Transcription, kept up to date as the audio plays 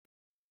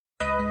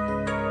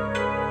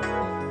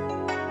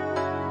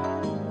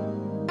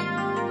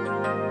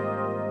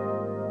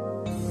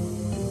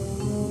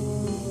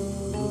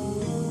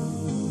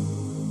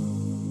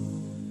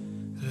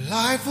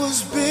Life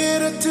was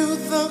bitter to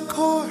the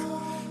core.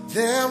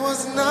 There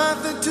was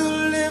nothing to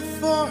live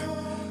for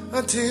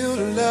until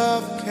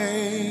love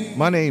came.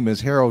 My name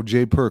is Harold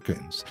J.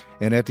 Perkins,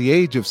 and at the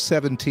age of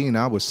 17,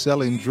 I was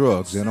selling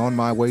drugs and on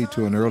my way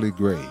to an early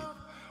grave.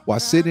 While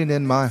sitting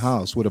in my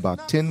house with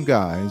about 10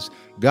 guys,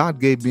 God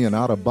gave me an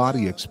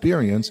out-of-body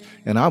experience,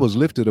 and I was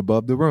lifted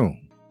above the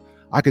room.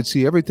 I could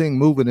see everything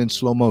moving in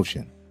slow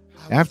motion.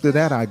 After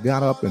that, I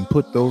got up and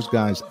put those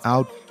guys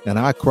out, and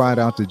I cried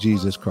out to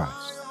Jesus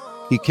Christ.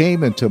 He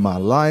came into my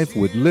life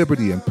with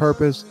liberty and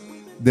purpose.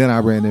 Then I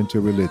ran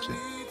into religion.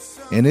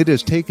 And it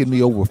has taken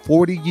me over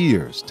 40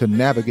 years to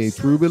navigate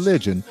through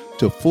religion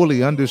to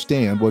fully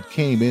understand what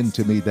came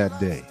into me that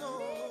day.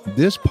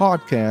 This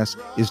podcast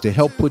is to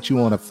help put you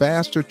on a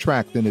faster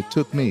track than it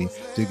took me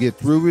to get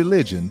through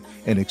religion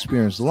and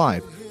experience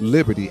life,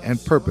 liberty,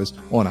 and purpose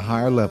on a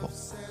higher level.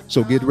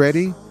 So get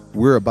ready.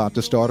 We're about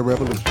to start a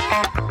revolution.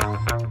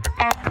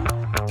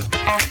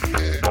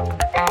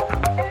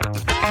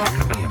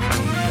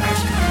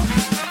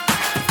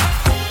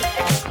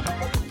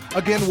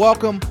 Again,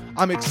 welcome.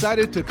 I'm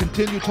excited to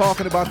continue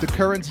talking about the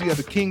currency of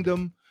the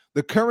kingdom,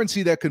 the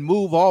currency that can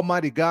move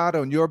Almighty God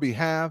on your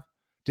behalf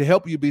to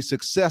help you be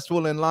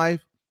successful in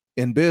life,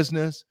 in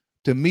business,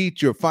 to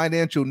meet your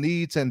financial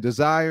needs and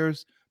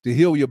desires, to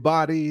heal your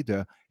body,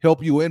 to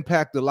help you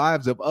impact the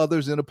lives of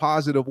others in a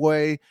positive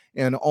way,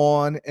 and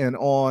on and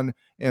on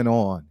and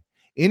on.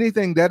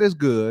 Anything that is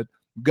good,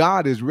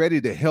 God is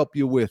ready to help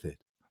you with it.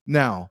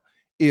 Now,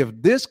 if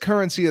this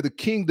currency of the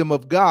kingdom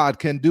of God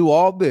can do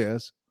all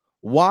this,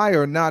 why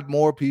are not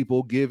more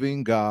people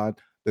giving God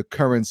the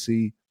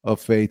currency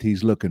of faith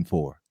he's looking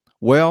for?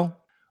 Well,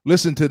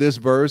 listen to this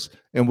verse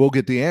and we'll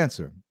get the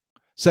answer.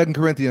 2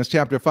 Corinthians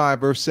chapter 5,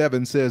 verse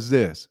 7 says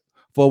this,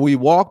 "For we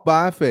walk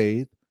by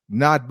faith,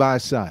 not by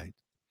sight."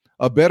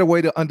 A better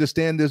way to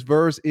understand this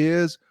verse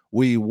is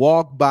we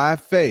walk by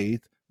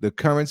faith, the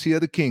currency of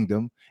the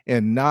kingdom,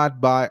 and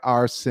not by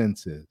our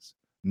senses,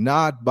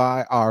 not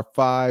by our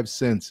five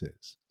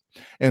senses.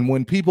 And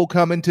when people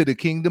come into the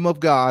kingdom of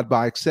God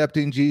by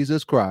accepting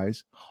Jesus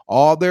Christ,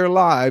 all their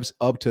lives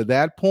up to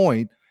that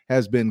point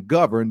has been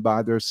governed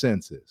by their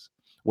senses,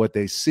 what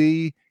they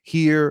see,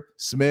 hear,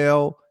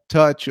 smell,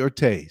 touch, or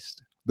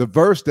taste. The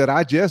verse that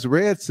I just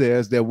read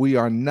says that we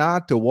are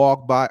not to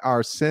walk by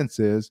our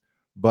senses,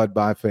 but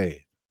by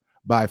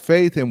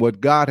faith in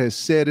what God has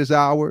said is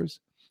ours,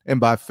 and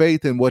by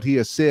faith in what he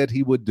has said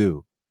he would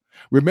do.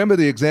 Remember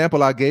the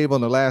example I gave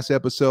on the last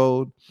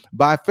episode?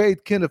 By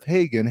faith, Kenneth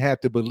Hagin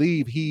had to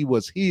believe he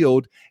was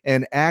healed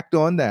and act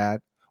on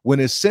that when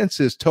his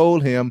senses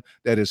told him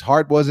that his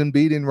heart wasn't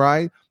beating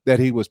right, that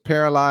he was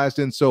paralyzed,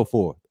 and so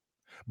forth.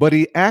 But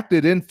he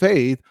acted in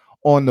faith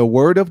on the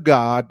word of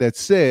God that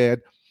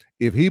said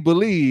if he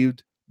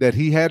believed that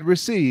he had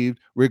received,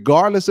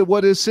 regardless of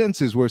what his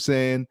senses were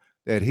saying,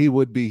 that he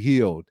would be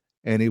healed,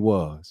 and he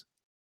was.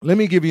 Let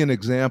me give you an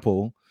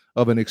example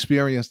of an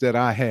experience that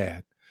I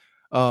had.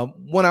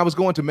 When I was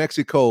going to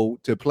Mexico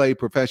to play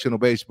professional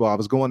baseball, I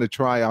was going to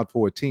try out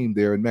for a team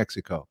there in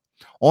Mexico.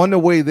 On the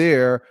way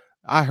there,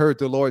 I heard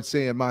the Lord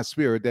say in my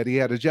spirit that he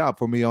had a job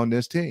for me on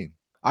this team.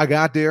 I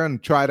got there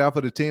and tried out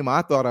for the team.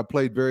 I thought I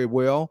played very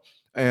well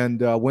and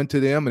went to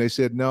them and they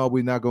said, "No,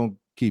 we're not going to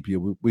keep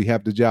you. We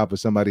have the job for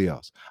somebody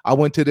else." I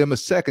went to them a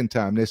second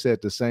time. They said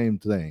the same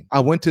thing.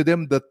 I went to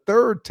them the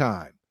third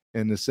time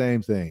and the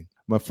same thing.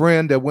 My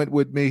friend that went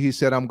with me, he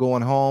said, "I'm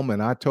going home."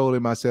 And I told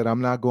him, I said,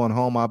 "I'm not going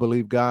home. I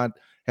believe God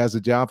has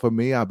a job for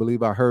me. I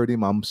believe I heard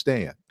him. I'm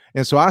staying."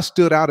 And so I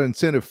stood out in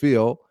center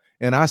field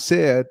and I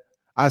said,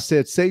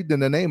 "Satan, in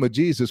the name of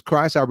Jesus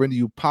Christ, I render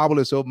you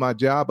powerless over my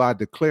job. I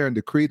declare and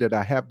decree that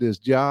I have this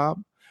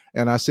job."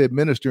 And I said,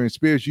 "Ministering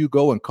spirits, you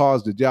go and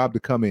cause the job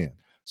to come in."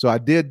 So I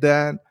did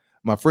that.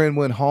 My friend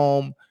went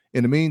home.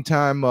 In the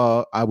meantime,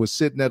 I was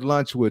sitting at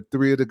lunch with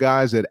three of the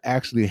guys that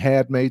actually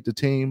had made the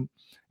team.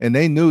 And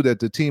they knew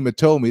that the team had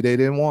told me they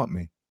didn't want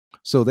me.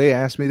 So they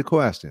asked me the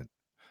question.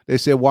 They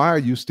said, "Why are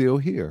you still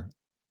here?"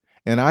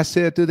 And I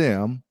said to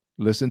them,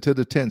 listen to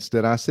the tense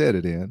that I said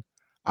it in,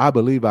 "I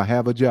believe I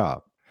have a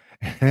job."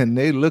 And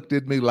they looked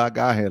at me like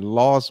I had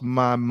lost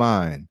my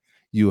mind.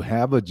 "You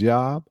have a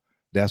job?"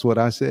 That's what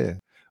I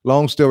said.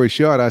 Long story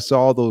short, I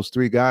saw those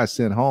three guys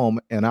sent home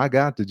and I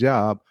got the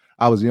job.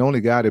 I was the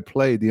only guy that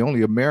played, the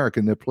only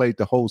American that played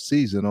the whole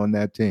season on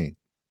that team.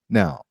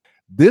 Now,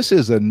 this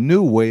is a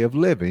new way of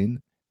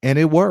living. And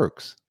it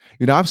works.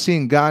 You know, I've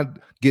seen God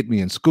get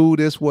me in school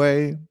this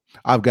way.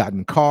 I've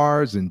gotten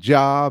cars and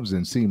jobs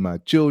and seen my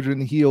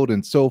children healed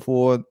and so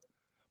forth.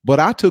 But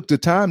I took the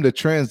time to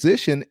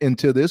transition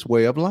into this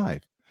way of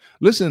life.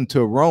 Listen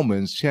to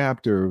Romans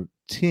chapter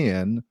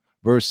 10,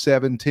 verse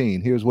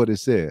 17. Here's what it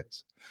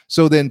says.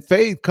 "So then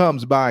faith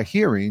comes by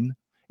hearing,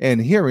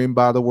 and hearing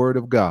by the word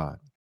of God."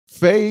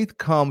 Faith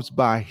comes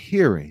by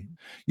hearing.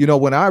 You know,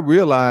 when I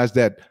realized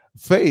that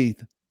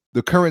faith,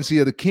 the currency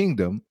of the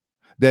kingdom,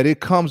 that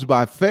it comes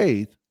by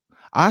faith,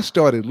 I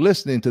started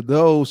listening to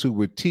those who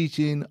were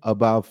teaching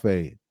about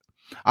faith.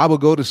 I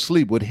would go to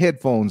sleep with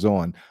headphones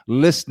on,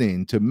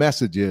 listening to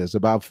messages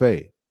about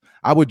faith.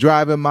 I would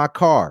drive in my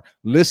car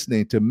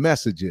listening to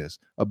messages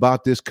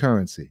about this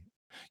currency.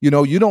 You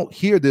know, you don't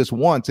hear this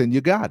once and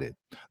you got it.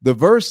 The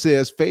verse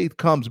says faith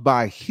comes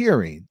by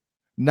hearing,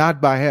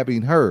 not by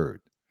having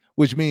heard,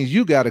 which means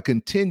you got to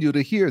continue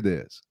to hear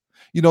this.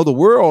 You know, the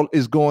world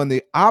is going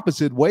the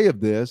opposite way of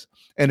this.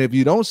 And if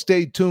you don't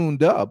stay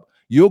tuned up,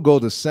 you'll go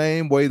the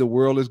same way the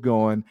world is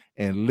going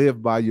and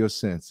live by your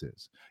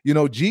senses. You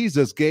know,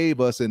 Jesus gave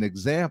us an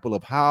example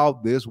of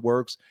how this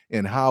works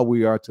and how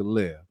we are to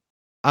live.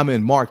 I'm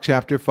in Mark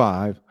chapter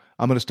 5.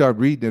 I'm going to start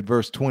reading at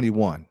verse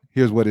 21.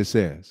 Here's what it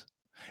says.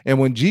 And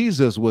when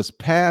Jesus was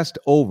passed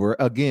over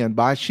again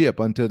by ship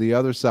unto the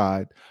other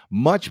side,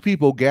 much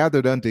people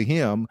gathered unto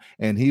him,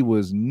 and he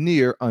was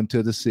near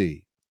unto the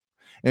sea.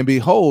 And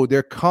behold,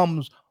 there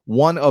comes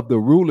one of the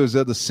rulers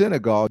of the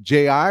synagogue,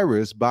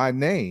 Jairus by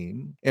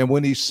name. And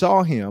when he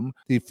saw him,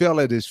 he fell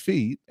at his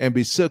feet and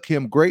besought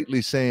him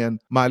greatly, saying,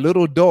 My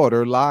little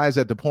daughter lies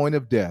at the point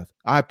of death.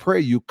 I pray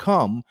you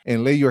come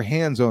and lay your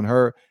hands on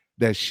her,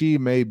 that she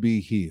may be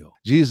healed.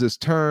 Jesus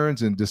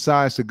turns and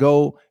decides to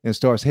go and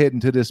starts heading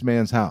to this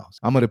man's house.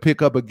 I'm going to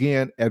pick up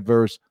again at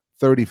verse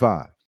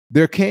 35.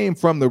 There came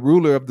from the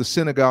ruler of the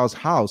synagogue's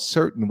house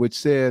certain which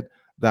said,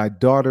 Thy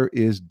daughter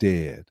is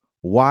dead.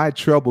 Why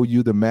trouble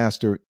you the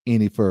master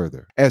any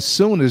further? As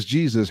soon as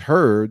Jesus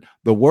heard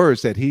the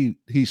words that he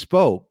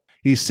spoke,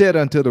 he said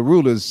unto the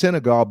ruler of the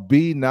synagogue,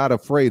 Be not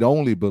afraid,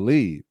 only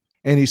believe.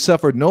 And he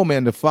suffered no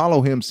man to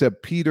follow him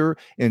except Peter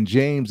and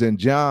James and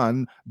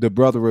John, the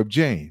brother of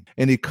James.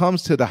 And he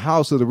comes to the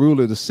house of the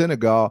ruler of the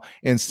synagogue,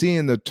 and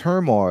seeing the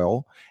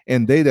turmoil,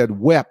 and they that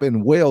wept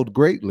and wailed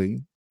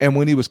greatly. And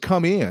when he was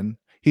come in,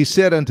 he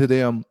said unto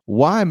them,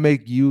 Why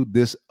make you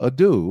this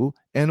ado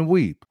and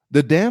weep?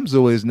 The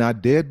damsel is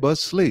not dead, but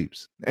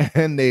sleeps.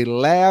 And they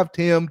laughed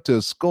him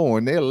to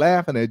scorn. They're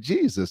laughing at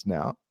Jesus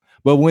now.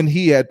 But when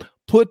he had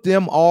put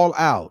them all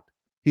out,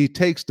 he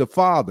takes the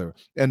father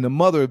and the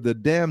mother of the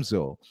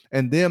damsel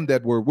and them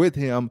that were with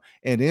him,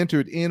 and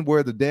entered in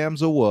where the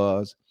damsel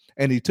was.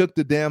 And he took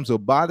the damsel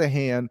by the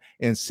hand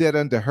and said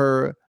unto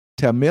her,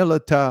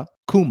 Tamilata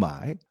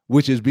cumi,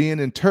 which is being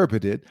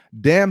interpreted,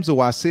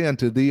 Damsel, I say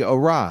unto thee,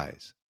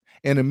 arise.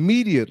 And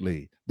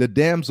immediately the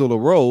damsel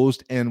arose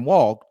and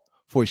walked,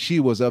 for she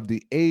was of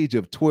the age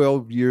of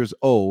 12 years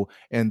old,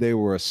 and they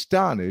were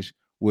astonished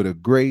with a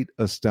great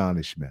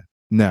astonishment.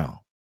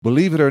 Now,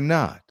 believe it or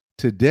not,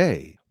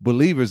 today,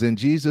 believers in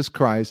Jesus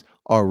Christ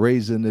are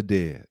raising the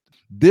dead.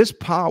 This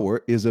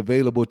power is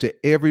available to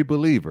every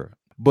believer.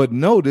 But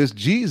notice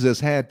Jesus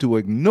had to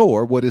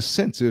ignore what his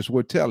senses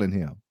were telling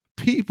him.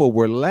 People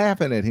were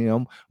laughing at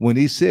him when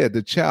he said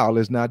the child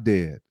is not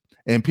dead.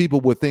 And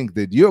people would think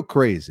that you're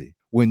crazy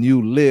when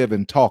you live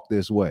and talk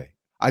this way.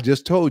 I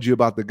just told you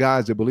about the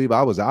guys that believe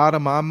I was out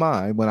of my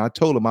mind when I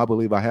told them I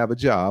believe I have a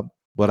job,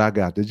 but I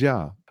got the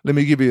job. Let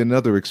me give you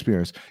another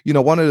experience. You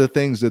know, one of the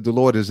things that the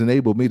Lord has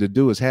enabled me to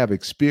do is have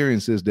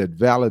experiences that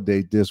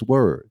validate this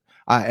word.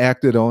 I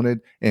acted on it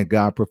and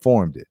God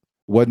performed it.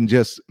 Wasn't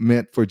just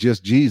meant for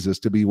just Jesus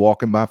to be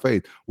walking by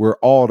faith. We're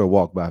all to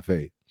walk by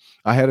faith.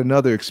 I had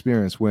another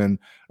experience when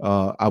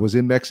I was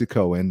in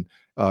Mexico, and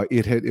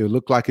it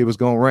looked like it was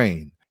going to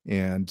rain.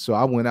 And so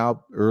I went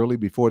out early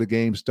before the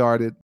game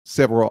started,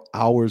 several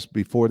hours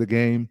before the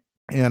game.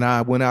 And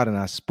I went out and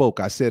I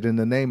spoke. I said, in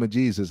the name of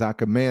Jesus, I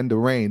command the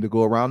rain to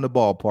go around the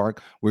ballpark.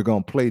 We're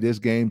going to play this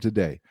game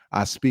today.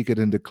 I speak it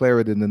and declare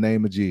it in the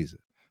name of Jesus.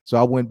 So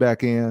I went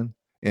back in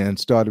and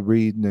started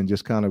reading and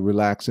just kind of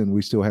relaxing.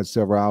 We still had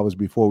several hours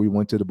before we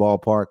went to the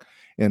ballpark.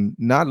 And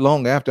not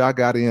long after I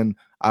got in,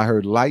 I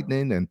heard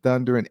lightning and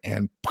thundering,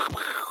 and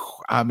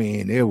I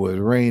mean, it was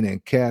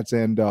raining cats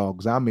and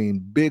dogs. I mean,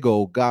 big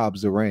old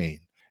gobs of rain.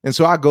 And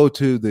so I go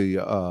to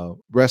the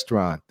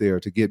restaurant there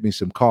to get me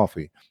some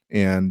coffee.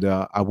 And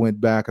I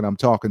went back and I'm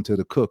talking to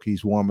the cook.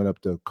 He's warming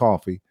up the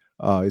coffee.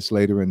 It's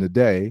later in the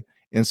day.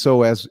 And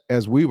so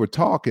as we were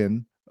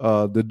talking,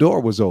 the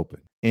door was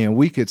open and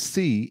we could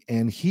see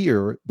and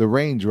hear the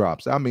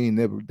raindrops. I mean,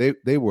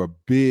 they were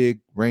big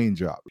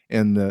raindrops.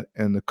 And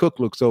the cook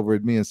looks over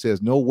at me and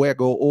says, "No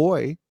juego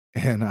hoy."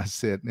 And I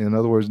said, in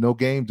other words, no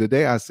game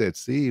today. I said,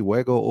 "Sí,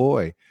 juego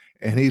hoy."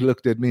 And he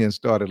looked at me and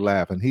started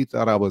laughing. He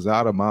thought I was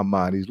out of my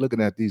mind. He's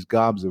looking at these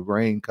gobs of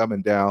rain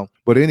coming down.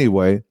 But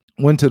anyway,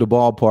 went to the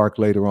ballpark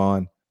later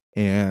on.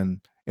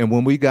 And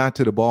when we got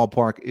to the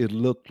ballpark, it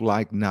looked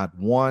like not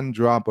one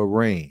drop of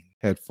rain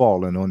had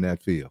fallen on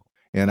that field.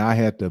 And I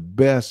had the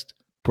best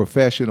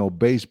professional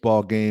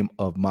baseball game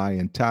of my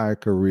entire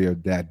career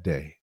that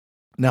day.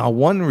 Now,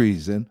 one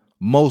reason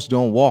most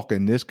don't walk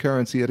in this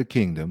currency of the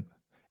kingdom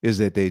is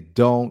that they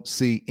don't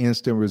see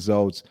instant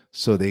results,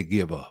 so they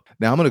give up.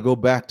 Now, I'm going to go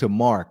back to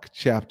Mark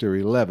chapter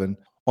 11.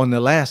 On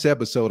the last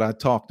episode, I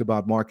talked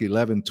about Mark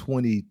 11,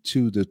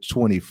 22 to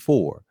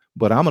 24.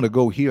 But I'm going to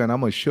go here and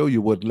I'm going to show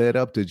you what led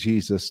up to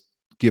Jesus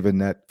giving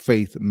that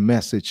faith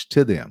message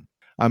to them.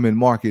 I'm in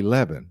Mark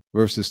 11,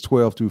 verses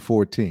 12 through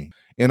 14.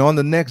 And on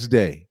the next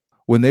day,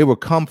 when they were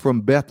come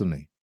from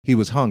Bethany, he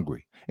was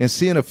hungry. And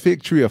seeing a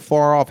fig tree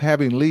afar off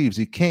having leaves,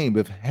 he came,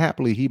 if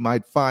haply he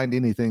might find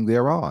anything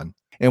thereon.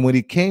 And when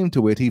he came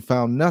to it, he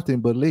found nothing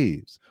but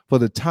leaves, for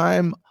the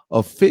time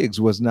of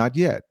figs was not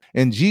yet.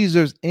 And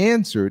Jesus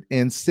answered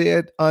and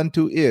said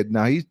unto it.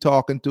 Now he's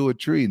talking to a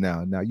tree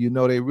now. Now, you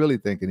know, they really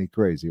thinking he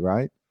crazy,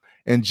 right?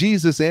 And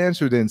Jesus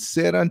answered and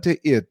said unto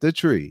it, the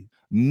tree,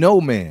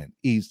 no man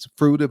eats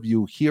fruit of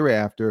you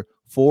hereafter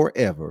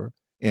forever.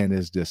 And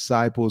his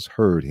disciples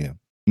heard him.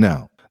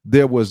 Now,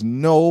 there was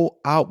no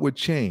outward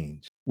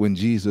change when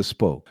Jesus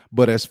spoke.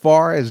 But as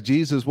far as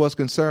Jesus was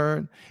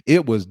concerned,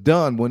 it was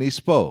done when he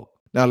spoke.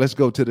 Now, let's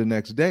go to the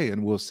next day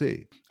and we'll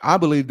see. I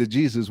believe that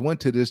Jesus went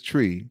to this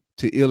tree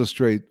to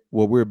illustrate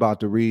what we're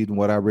about to read and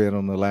what I read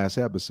on the last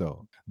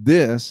episode.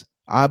 This,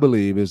 I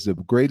believe, is the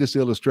greatest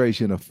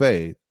illustration of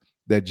faith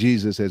that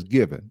Jesus has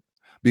given,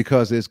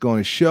 because it's going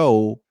to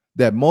show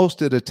that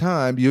most of the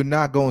time you're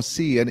not going to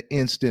see an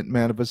instant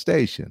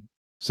manifestation.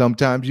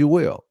 Sometimes you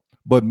will.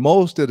 But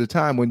most of the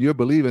time when you're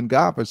believing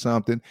God for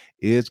something,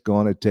 it's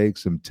going to take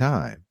some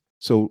time.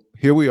 So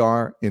here we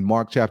are in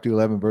Mark chapter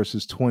 11,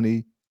 verses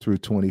 20 through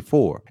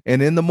 24.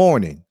 And in the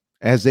morning,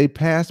 as they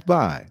passed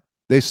by,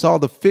 they saw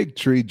the fig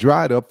tree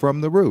dried up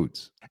from the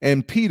roots.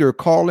 And Peter,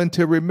 calling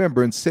to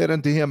remembrance, said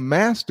unto him,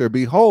 Master,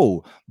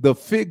 behold, the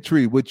fig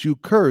tree which you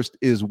cursed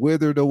is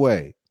withered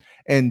away.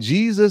 And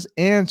Jesus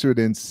answered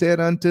and said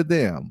unto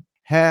them,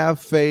 have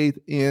faith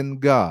in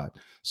God.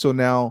 So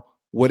now,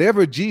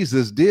 whatever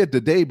Jesus did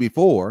the day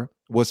before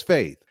was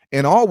faith.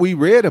 And all we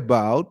read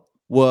about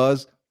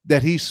was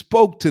that he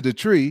spoke to the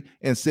tree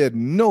and said,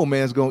 no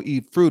man's going to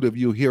eat fruit of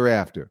you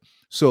hereafter.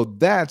 So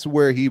that's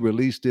where he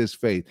released his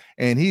faith.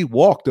 And he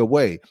walked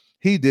away.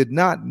 He did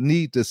not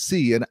need to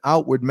see an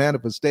outward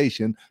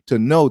manifestation to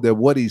know that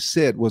what he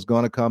said was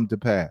going to come to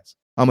pass.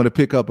 I'm going to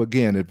pick up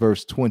again at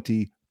verse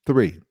 23.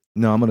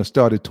 Now I'm going to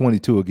start at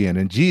 22 again.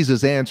 And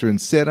Jesus answered and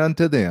said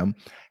unto them,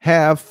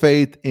 have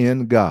faith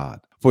in God.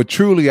 For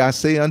truly I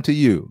say unto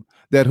you,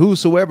 that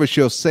whosoever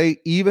shall say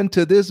even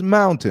to this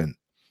mountain,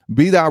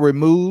 be thou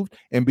removed,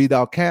 and be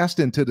thou cast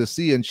into the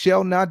sea, and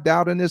shall not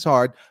doubt in his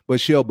heart, but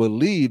shall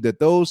believe that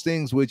those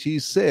things which he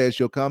says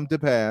shall come to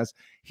pass,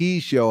 he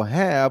shall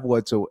have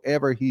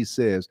whatsoever he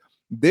says.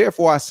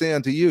 Therefore I say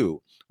unto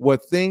you,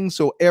 what things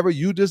soever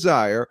you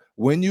desire,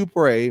 when you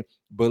pray,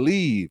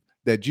 believe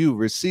that you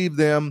receive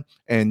them,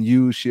 and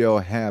you shall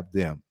have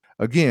them.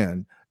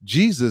 Again,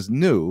 Jesus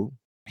knew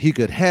he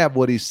could have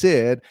what he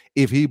said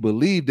if he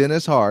believed in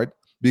his heart,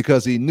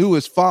 because he knew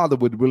his Father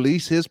would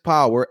release his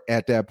power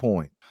at that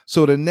point.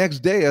 So the next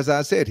day, as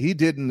I said, he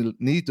didn't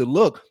need to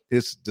look.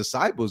 His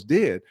disciples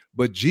did,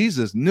 but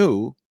Jesus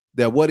knew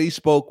that what he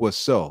spoke was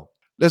so.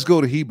 Let's go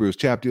to Hebrews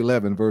chapter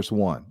 11, verse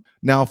 1.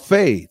 Now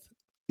faith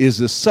is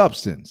the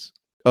substance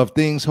of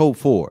things hoped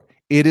for.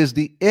 It is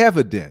the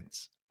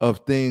evidence of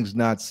things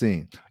not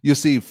seen. You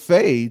see,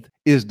 faith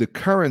is the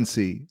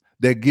currency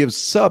that gives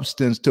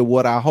substance to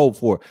what I hope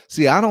for.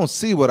 See, I don't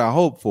see what I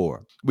hope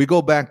for. We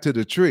go back to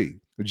the tree.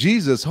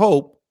 Jesus'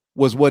 hope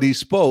was what he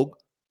spoke,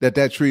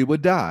 that tree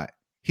would die.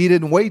 He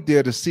didn't wait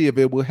there to see if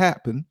it would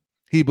happen.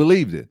 He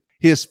believed it.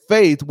 His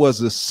faith was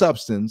the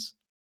substance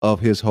of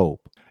his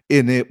hope.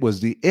 And it was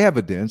the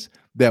evidence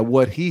that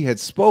what he had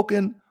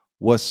spoken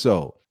was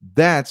so.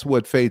 That's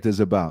what faith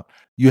is about.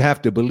 You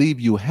have to believe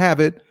you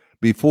have it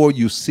before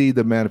you see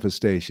the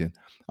manifestation.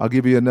 I'll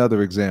give you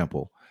another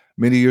example.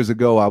 Many years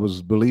ago, I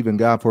was believing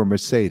God for a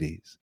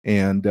Mercedes.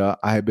 And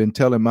I had been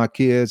telling my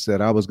kids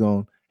that I was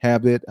going to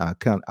have it.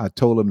 I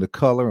told them the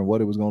color and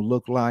what it was going to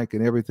look like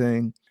and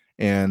everything.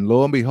 And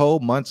lo and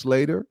behold, months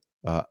later,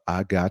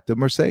 I got the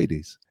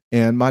Mercedes.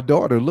 And my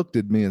daughter looked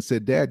at me and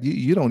said, Dad,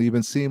 you don't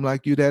even seem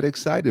like you're that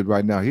excited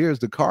right now. Here's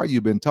the car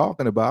you've been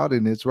talking about,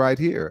 and it's right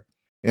here.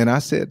 And I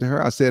said to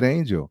her, I said,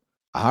 Angel,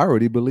 I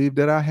already believe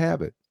that I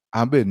have it.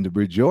 I've been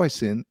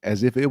rejoicing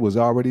as if it was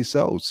already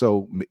so.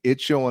 So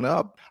it's showing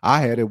up.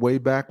 I had it way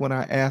back when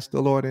I asked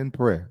the Lord in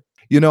prayer.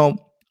 You know,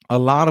 a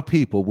lot of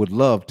people would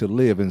love to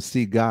live and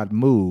see God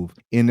move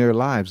in their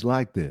lives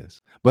like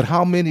this. But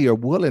how many are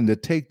willing to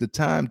take the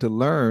time to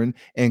learn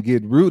and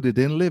get rooted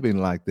in living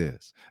like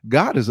this?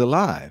 God is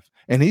alive,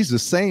 and he's the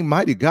same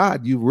mighty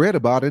God you've read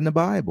about in the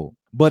Bible.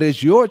 But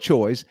it's your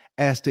choice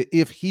as to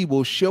if he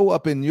will show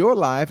up in your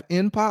life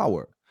in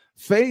power.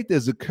 Faith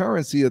is the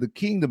currency of the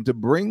kingdom to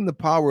bring the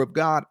power of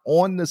God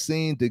on the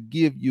scene to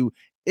give you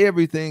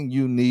everything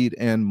you need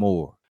and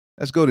more.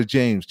 Let's go to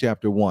James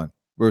chapter 1,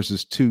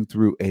 verses 2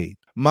 through 8.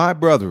 My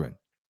brethren,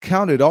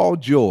 count it all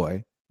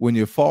joy when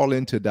you fall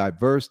into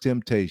diverse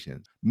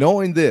temptations,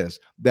 knowing this,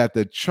 that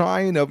the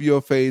trying of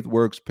your faith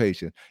works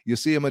patience. You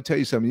see, I'm going to tell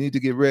you something. You need to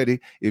get ready.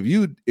 If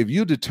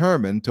you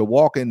determine to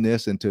walk in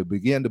this and to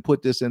begin to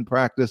put this in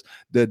practice,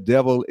 the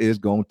devil is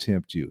going to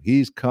tempt you.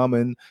 He's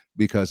coming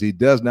because he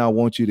does not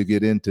want you to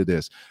get into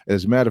this.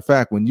 As a matter of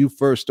fact, when you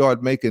first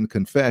start making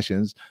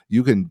confessions,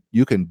 you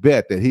can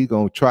bet that he's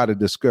going to try to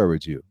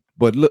discourage you.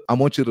 But look, I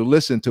want you to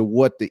listen to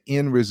what the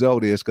end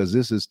result is, because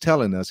this is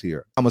telling us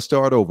here. I'm going to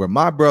start over.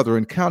 My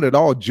brethren, count it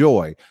all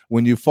joy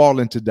when you fall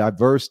into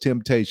diverse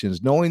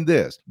temptations, knowing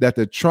this, that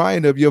the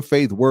trying of your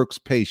faith works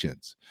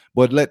patience.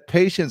 But let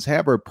patience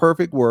have her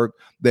perfect work,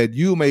 that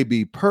you may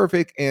be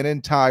perfect and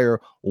entire,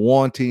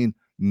 wanting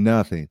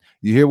nothing.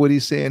 You hear what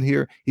he's saying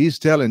here? He's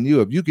telling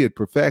you, if you get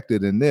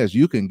perfected in this,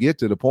 you can get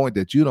to the point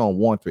that you don't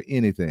want for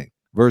anything.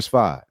 Verse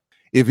 5,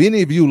 if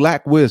any of you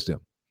lack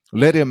wisdom,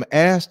 let him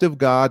ask of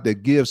God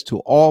that gives to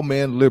all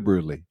men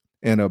liberally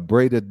and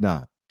upbraideth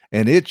not,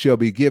 and it shall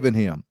be given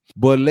him.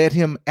 But let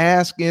him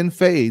ask in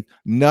faith,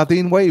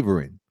 nothing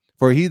wavering.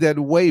 For he that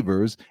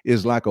wavers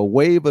is like a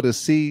wave of the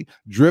sea,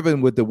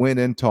 driven with the wind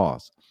and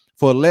tossed.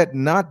 For let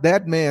not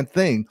that man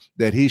think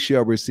that he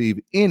shall receive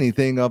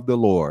anything of the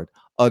Lord.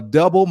 A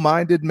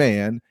double-minded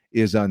man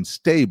is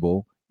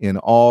unstable in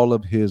all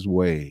of his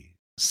ways.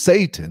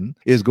 Satan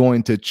is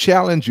going to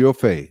challenge your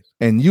faith,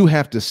 and you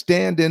have to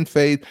stand in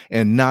faith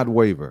and not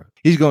waver.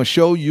 He's going to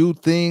show you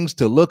things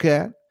to look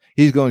at.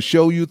 He's going to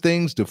show you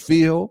things to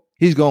feel.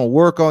 He's going to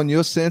work on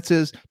your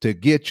senses to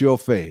get your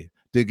faith,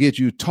 to get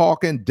you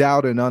talking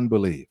doubt and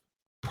unbelief.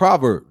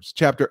 Proverbs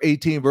chapter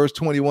 18, verse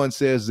 21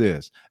 says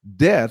this,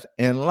 death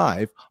and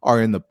life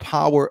are in the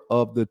power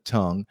of the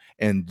tongue,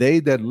 and they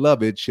that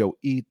love it shall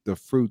eat the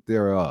fruit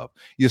thereof.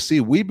 You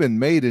see, we've been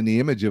made in the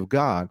image of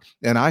God,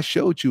 and I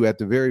showed you at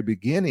the very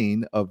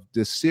beginning of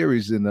this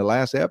series in the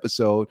last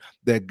episode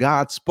that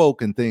God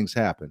spoke and things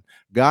happened.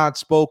 God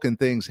spoke and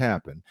things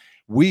happened.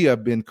 We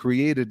have been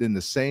created in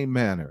the same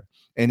manner,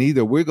 and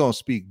either we're going to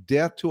speak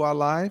death to our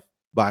life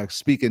by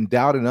speaking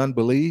doubt and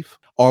unbelief,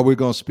 or we're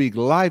going to speak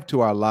life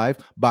to our life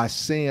by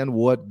saying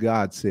what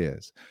God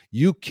says.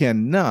 You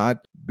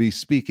cannot be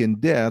speaking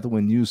death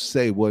when you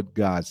say what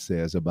God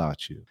says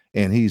about you.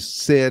 And he's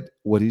said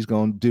what he's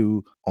going to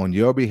do on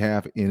your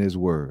behalf in his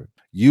word.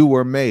 You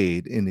were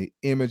made in the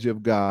image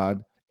of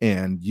God,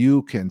 and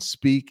you can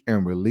speak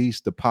and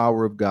release the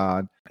power of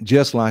God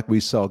just like we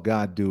saw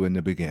God do in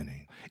the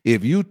beginning.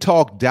 If you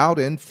talk doubt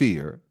and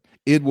fear,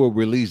 it will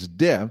release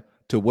death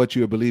to what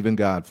you're believing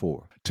God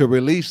for. To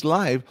release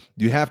life,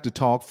 you have to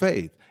talk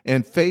faith,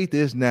 and faith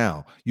is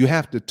now. You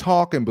have to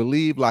talk and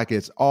believe like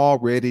it's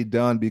already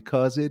done,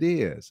 because it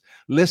is.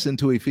 Listen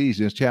to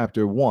Ephesians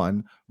chapter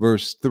 1,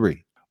 verse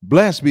 3.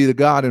 Blessed be the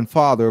God and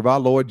Father of our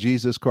Lord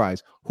Jesus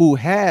Christ, who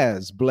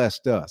has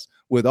blessed us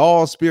with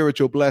all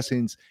spiritual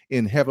blessings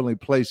in heavenly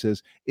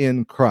places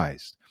in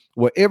Christ.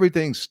 Well,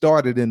 everything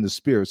started in the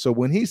spirit. So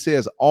when he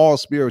says all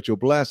spiritual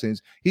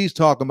blessings, he's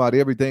talking about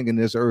everything in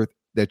this earth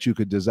that you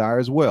could desire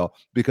as well,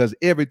 because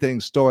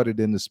everything started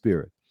in the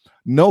spirit.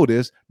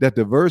 Notice that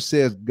the verse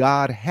says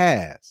God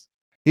has.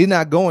 He's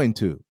not going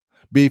to.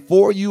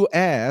 Before you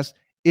ask,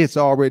 it's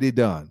already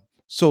done.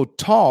 So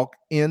talk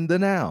in the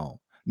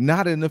now,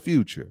 not in the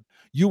future.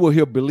 You will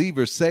hear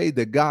believers say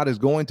that God is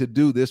going to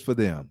do this for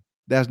them.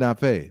 That's not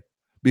faith,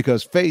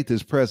 because faith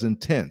is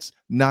present tense,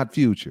 not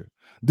future.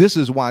 This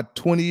is why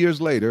 20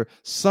 years later,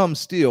 some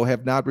still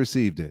have not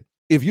received it.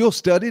 If you'll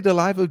study the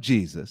life of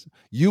Jesus,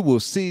 you will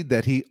see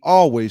that he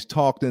always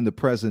talked in the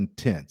present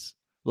tense,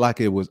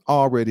 like it was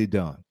already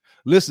done.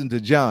 Listen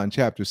to John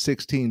chapter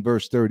 16,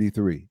 verse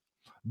 33.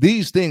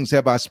 These things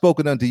have I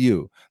spoken unto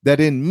you, that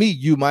in me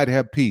you might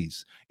have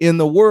peace. In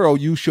the world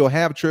you shall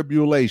have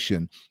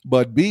tribulation,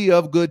 but be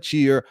of good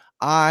cheer.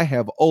 I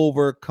have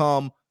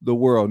overcome the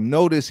world.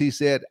 Notice he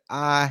said,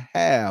 I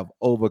have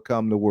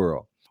overcome the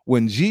world.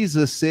 When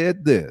Jesus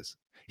said this,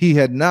 he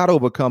had not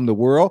overcome the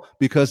world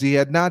because he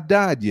had not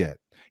died yet.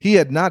 He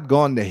had not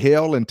gone to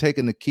hell and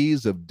taken the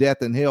keys of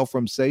death and hell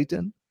from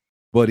Satan,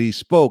 but he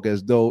spoke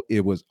as though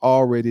it was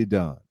already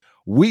done.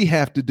 We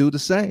have to do the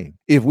same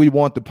if we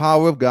want the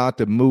power of God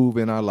to move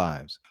in our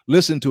lives.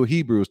 Listen to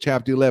Hebrews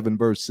chapter 11,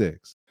 verse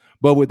 6.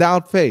 But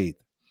without faith,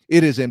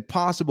 it is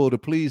impossible to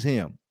please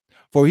him.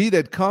 For he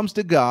that comes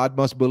to God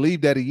must believe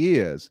that he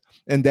is,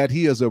 and that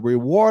he is a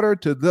rewarder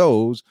to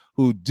those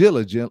who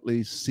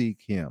diligently seek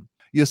him.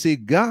 You see,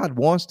 God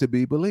wants to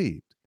be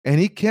believed, and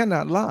he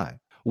cannot lie.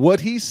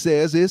 What he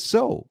says is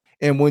so.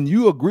 And when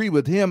you agree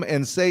with him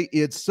and say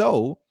it's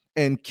so,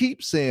 and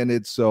keep saying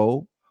it's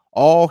so,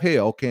 all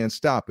hell can't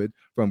stop it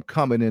from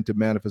coming into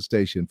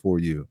manifestation for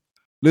you.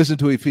 Listen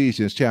to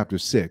Ephesians chapter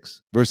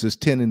 6, verses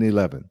 10 and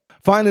 11.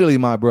 Finally,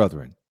 my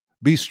brethren,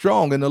 be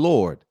strong in the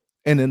Lord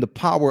and in the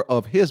power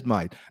of his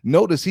might.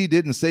 Notice he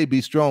didn't say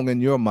be strong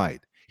in your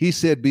might. He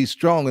said be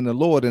strong in the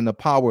Lord and the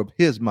power of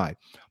his might.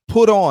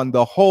 Put on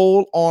the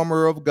whole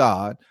armor of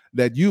God,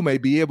 that you may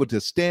be able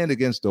to stand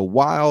against the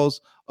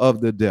wiles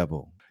of the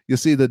devil. You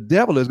see, the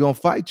devil is going to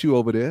fight you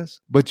over this,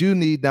 but you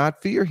need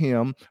not fear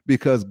him,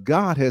 because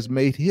God has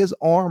made his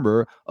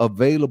armor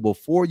available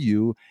for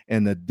you,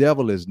 and the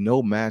devil is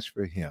no match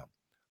for him.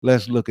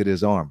 Let's look at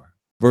his armor.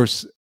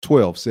 Verse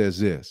 12 says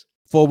this,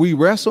 for we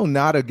wrestle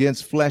not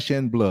against flesh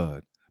and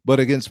blood, but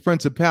against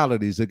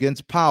principalities,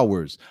 against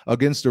powers,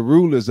 against the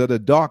rulers of the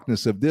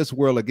darkness of this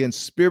world,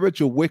 against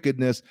spiritual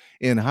wickedness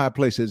in high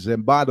places.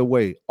 And by the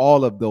way,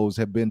 all of those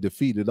have been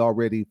defeated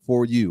already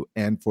for you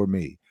and for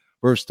me.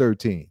 Verse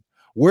 13,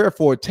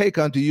 wherefore take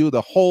unto you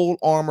the whole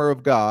armor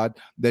of God,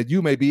 that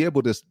you may be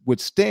able to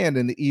withstand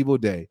in the evil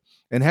day.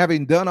 And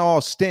having done all,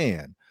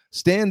 stand.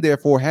 Stand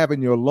therefore,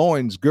 having your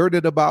loins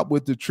girded about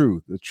with the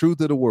truth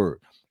of the word,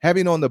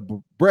 having on the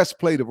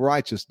breastplate of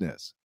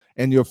righteousness,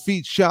 and your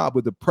feet shod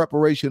with the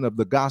preparation of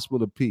the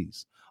gospel of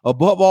peace.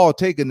 Above all,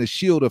 taking the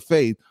shield of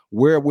faith,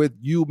 wherewith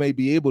you may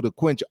be able to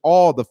quench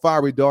all the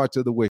fiery darts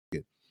of the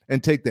wicked,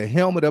 and take the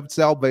helmet of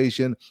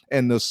salvation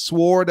and the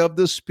sword of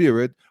the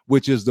Spirit,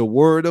 which is the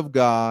word of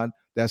God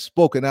that's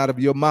spoken out of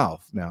your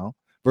mouth. Now,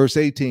 verse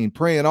 18,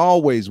 praying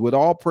always with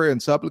all prayer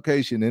and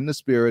supplication in the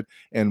Spirit,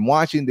 and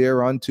watching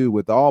thereunto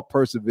with all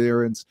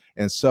perseverance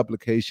and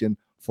supplication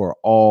for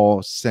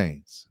all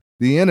saints.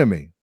 The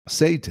enemy,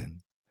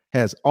 Satan,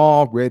 has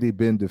already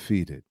been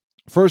defeated.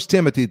 1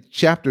 Timothy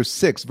chapter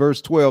 6,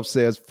 verse 12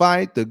 says,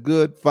 fight the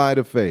good fight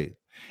of faith.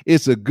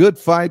 It's a good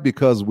fight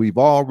because we've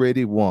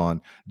already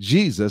won.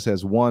 Jesus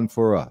has won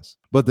for us.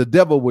 But the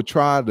devil will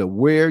try to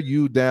wear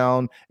you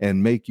down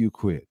and make you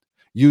quit.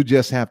 You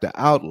just have to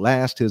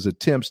outlast his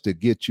attempts to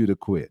get you to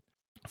quit.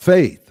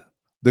 Faith,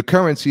 the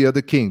currency of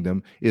the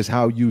kingdom, is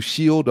how you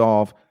shield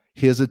off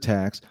his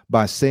attacks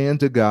by saying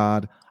to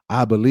God,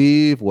 I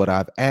believe what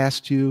I've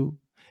asked you,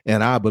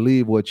 and I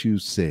believe what you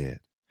said.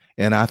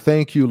 And I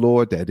thank you,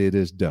 Lord, that it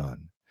is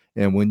done.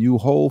 And when you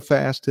hold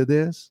fast to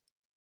this,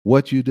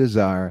 what you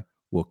desire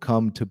will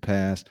come to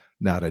pass.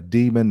 Not a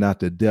demon, not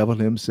the devil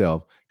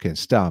himself can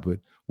stop it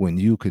when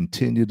you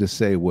continue to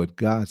say what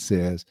God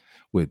says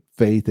with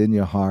faith in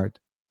your heart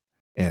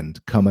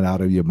and coming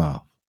out of your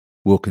mouth.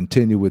 We'll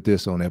continue with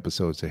this on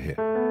episodes ahead.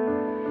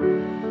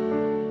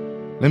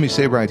 Let me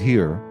say right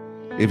here,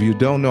 if you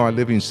don't know our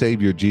living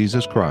Savior,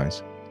 Jesus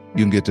Christ,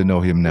 you can get to know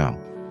him now.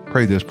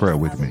 Pray this prayer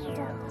with me.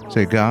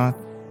 Say, God,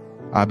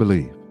 I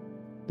believe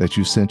that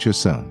you sent your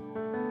son,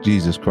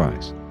 Jesus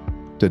Christ,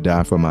 to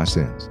die for my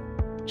sins.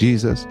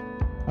 Jesus,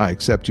 I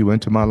accept you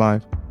into my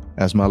life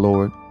as my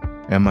Lord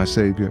and my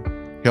Savior.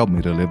 Help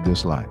me to live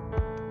this life.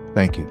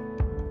 Thank you.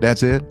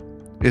 That's it.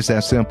 It's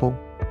that simple.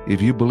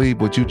 If you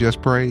believe what you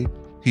just prayed,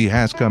 he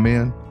has come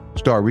in.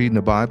 Start reading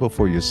the Bible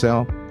for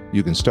yourself.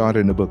 You can start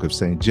in the book of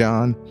St.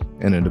 John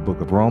and in the book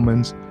of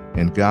Romans,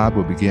 and God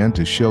will begin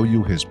to show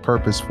you his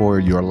purpose for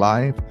your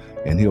life,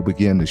 and he'll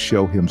begin to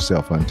show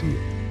himself unto you.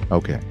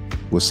 Okay,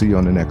 we'll see you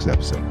on the next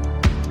episode.